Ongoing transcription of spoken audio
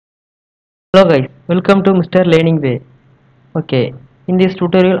Hello guys, welcome to Mr. Learning Way. Okay, in this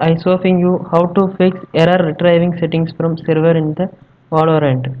tutorial I showing you how to fix error retrieving settings from server in the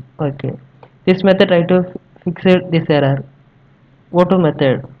Valorant. Okay, this method try to fix this error. Go to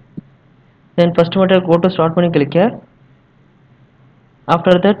method. Then first method go to start menu, click here.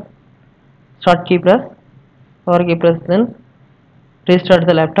 After that start key press, power key press, then restart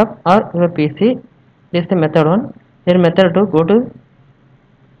the laptop or your PC. This is the method one. Then method two, go to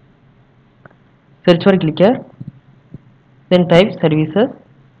search for, click here. Then type services.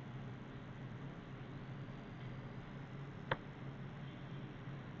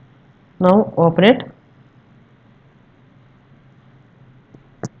 Now open it.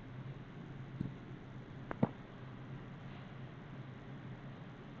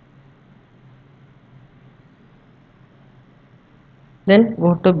 Then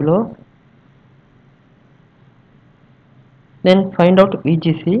go to below. Then find out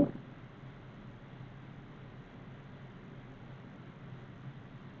VGC.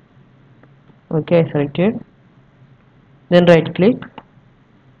 Okay, I selected. Then right click.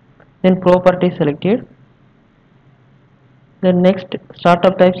 Then properties selected. Then next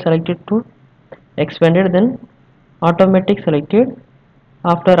startup type selected to expanded. Then automatic selected.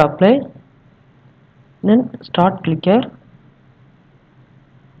 After apply, then start, click here.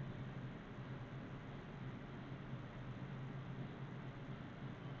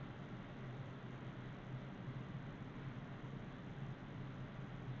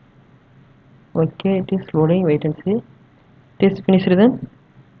 Okay, it is loading. Wait and see. It is finished then.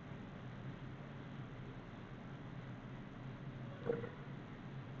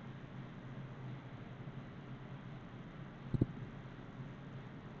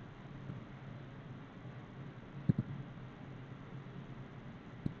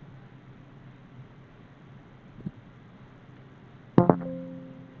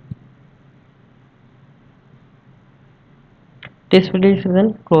 It is finished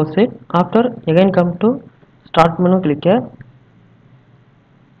then. Close it. After again come to start menu, click here.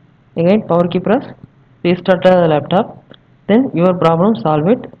 Again power key press. Restart the laptop. Then your problem solve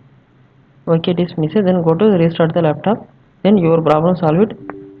it. Okay, it is finished. Then go to restart the laptop. Then your problem solve it.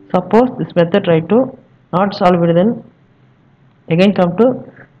 Suppose this method try to not solve it, then again come to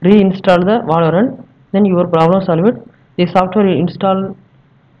reinstall the Valorant. Then your problem solve it. The software install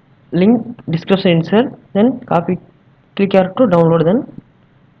link description insert. Then copy, click here to download. Then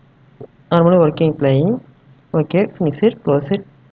normally working, playing. Okay, finish it, close it.